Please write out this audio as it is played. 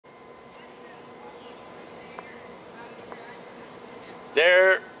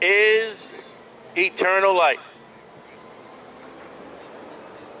There is eternal life.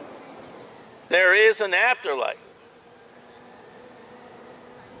 There is an afterlife.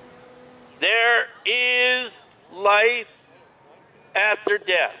 There is life after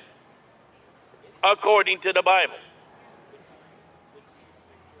death, according to the Bible.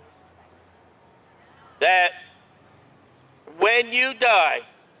 That when you die,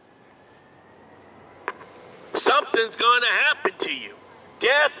 something's going to happen to you.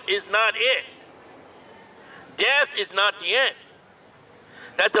 Death is not it. Death is not the end.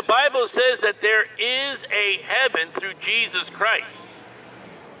 That the Bible says that there is a heaven through Jesus Christ.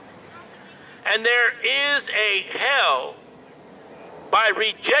 And there is a hell by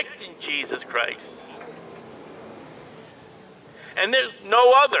rejecting Jesus Christ. And there's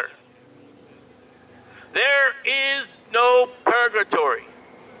no other. There is no purgatory.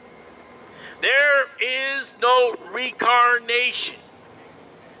 There is no reincarnation.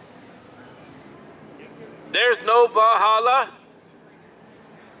 There's no Valhalla.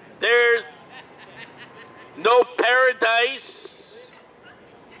 There's no paradise,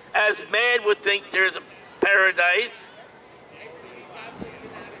 as man would think there's a paradise.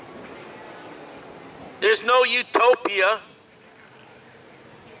 There's no utopia.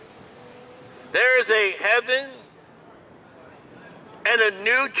 There is a heaven and a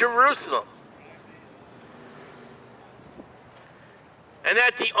new Jerusalem. And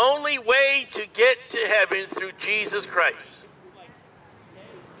that the only way to get to heaven is through Jesus Christ.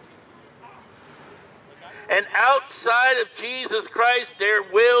 And outside of Jesus Christ, there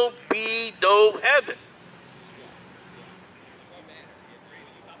will be no heaven.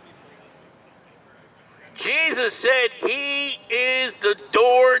 Jesus said he is the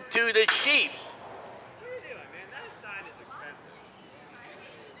door to the sheep.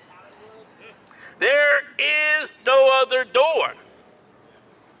 There is no other door.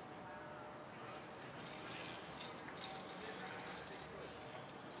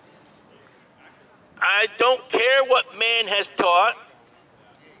 I don't care what man has taught,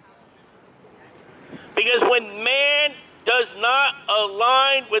 because when man does not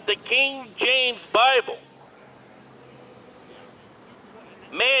align with the King James Bible,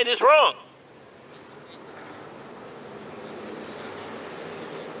 man is wrong.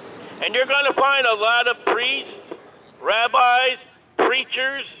 And you're going to find a lot of priests, rabbis,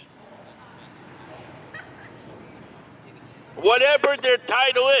 preachers, whatever their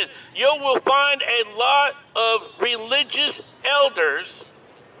title is, you will find a lot of religious elders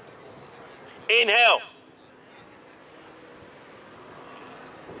in hell.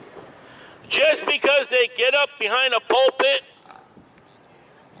 Just because they get up behind a pulpit,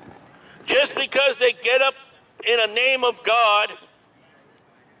 just because they get up in the name of God,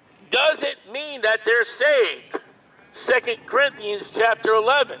 doesn't mean that they're saved. 2 Corinthians chapter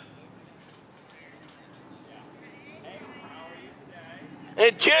 11.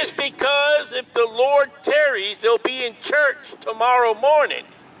 And just because if the Lord tarries, they'll be in church tomorrow morning,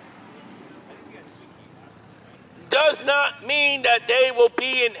 does not mean that they will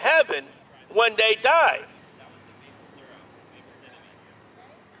be in heaven when they die.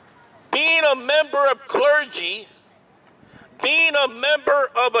 Being a member of clergy, being a member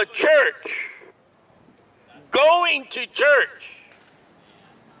of a church, going to church,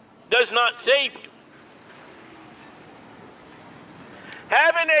 does not save you.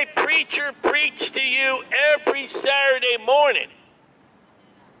 Having a preacher preach to you every Saturday morning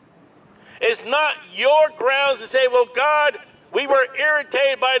is not your grounds to say, well, God, we were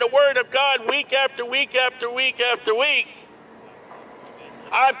irritated by the word of God week after week after week after week.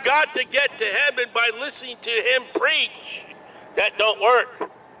 I've got to get to heaven by listening to him preach. That don't work.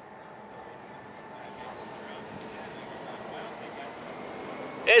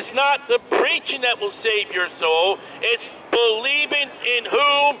 It's not the preaching that will save your soul. It's believing in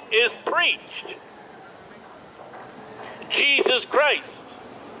whom is preached. Jesus Christ.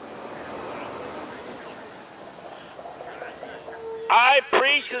 I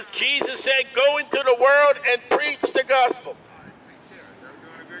preach because Jesus said, go into the world and preach the gospel.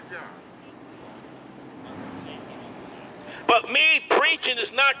 But me preaching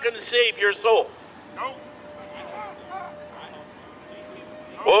is not going to save your soul. Nope.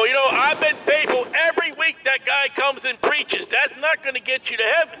 Well, you know, I've been faithful every week that guy comes and preaches. That's not going to get you to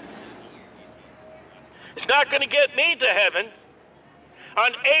heaven. It's not going to get me to heaven.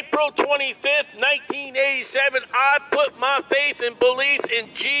 On April 25th, 1987, I put my faith and belief in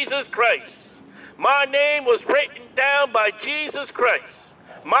Jesus Christ. My name was written down by Jesus Christ.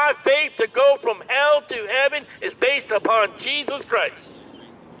 My faith to go from hell to heaven is based upon Jesus Christ.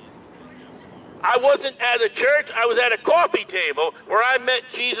 I wasn't at a church. I was at a coffee table where I met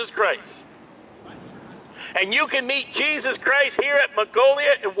Jesus Christ. And you can meet Jesus Christ here at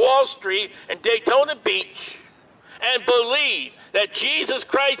Magnolia and Wall Street and Daytona Beach and believe that Jesus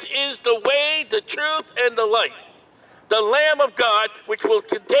Christ is the way, the truth, and the life. The Lamb of God, which will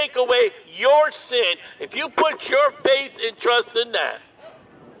take away your sin. If you put your faith and trust in that,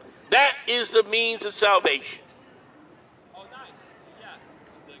 that is the means of salvation. Oh, nice. Yeah.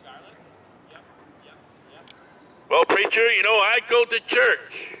 The garlic? Yep. Yep. Yep. Well, preacher, I go to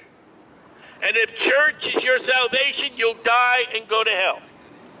church. And if church is your salvation, you'll die and go to hell.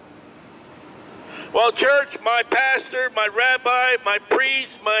 Well, church, my pastor, my rabbi, my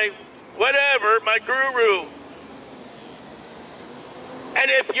priest, my whatever, my guru. And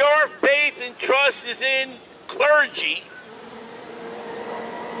if your faith and trust is in clergy,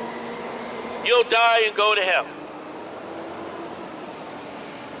 you'll die and go to hell.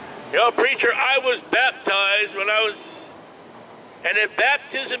 Preacher, I was baptized and if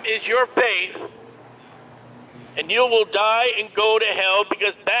baptism is your faith, and you will die and go to hell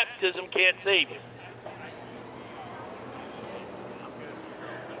because baptism can't save you.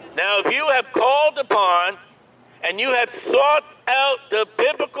 Now, if you have called upon and you have sought out the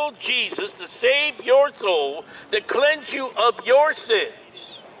biblical Jesus to save your soul, to cleanse you of your sins,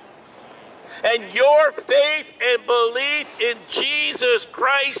 and your faith and belief in Jesus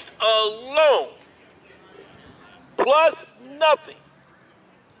Christ alone, plus nothing.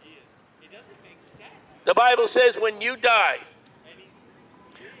 It doesn't make sense. The Bible says when you die,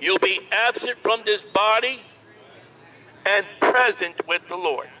 you'll be absent from this body and present with the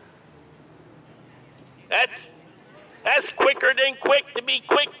Lord. That's quicker than quick to be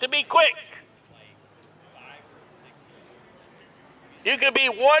quick to be quick. You could be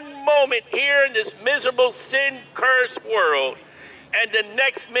one moment here in this miserable sin-cursed world, and the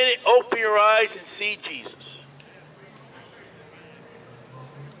next minute open your eyes and see Jesus.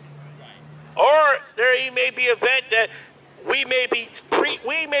 Or there may be an event that we may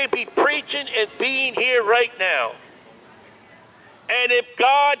be preaching and being here right now. And if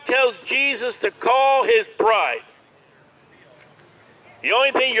God tells Jesus to call his bride, the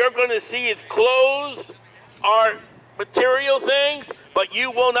only thing you're going to see is clothes or material things, but you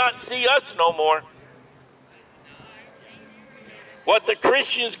will not see us no more. What the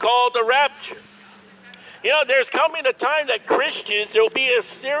Christians call the rapture. There's coming a time that there will be a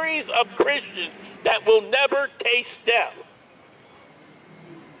series of Christians that will never taste death.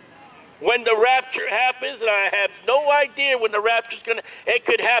 When the rapture happens, and I have no idea when the rapture is it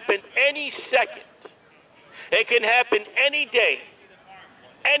could happen any second. It can happen any day,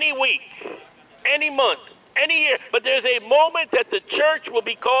 any week, any month, any year. But there's a moment that the church will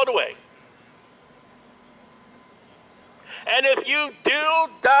be called away. And if you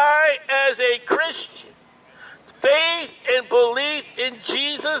do die as a Christian, faith and belief in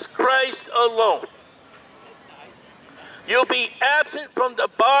Jesus Christ alone, you'll be absent from the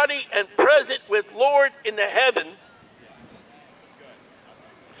body and present with Lord in the heaven.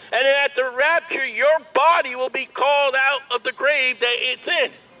 And at the rapture, your body will be called out of the grave that it's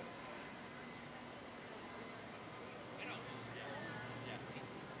in.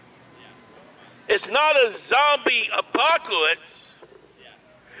 It's not a zombie apocalypse.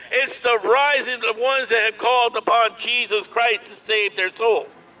 It's the rising of the ones that have called upon Jesus Christ to save their soul.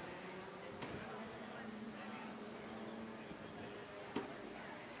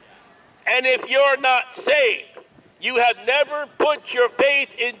 And if you're not saved, you have never put your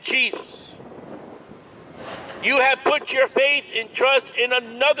faith in Jesus. You have put your faith and trust in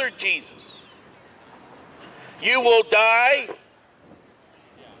another Jesus. You will die.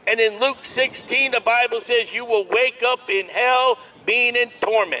 And in Luke 16, the Bible says you will wake up in hell being in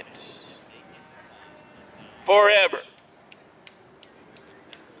torments forever.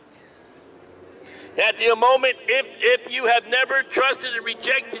 At the moment, if you have never trusted and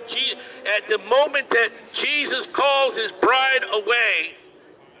rejected Jesus, at the moment that Jesus calls his bride away,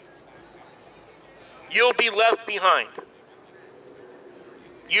 you'll be left behind.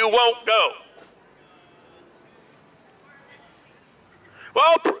 You won't go.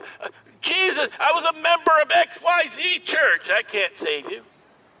 Well, Jesus, I was a member of XYZ church. That can't save you.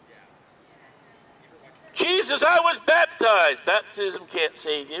 Jesus, I was baptized. Baptism can't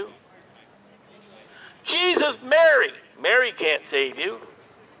save you. Jesus, Mary. Mary can't save you.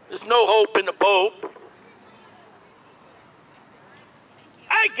 There's no hope in the Pope.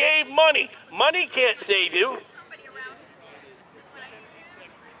 I gave money. Money can't save you.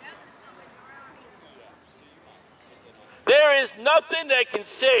 There is nothing that can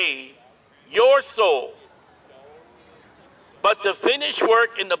save your soul but the finished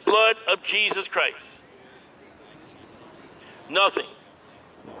work in the blood of Jesus Christ. Nothing.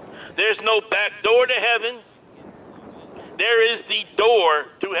 There's no back door to heaven. There is the door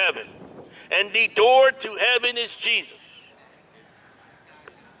to heaven. And the door to heaven is Jesus.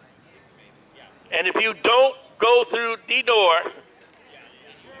 And if you don't go through the door,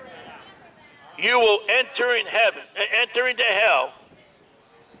 you will enter into hell.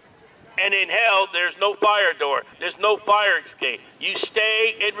 And in hell, there's no fire door. There's no fire escape. You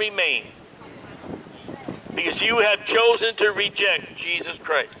stay and remain. Because you have chosen to reject Jesus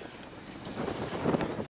Christ.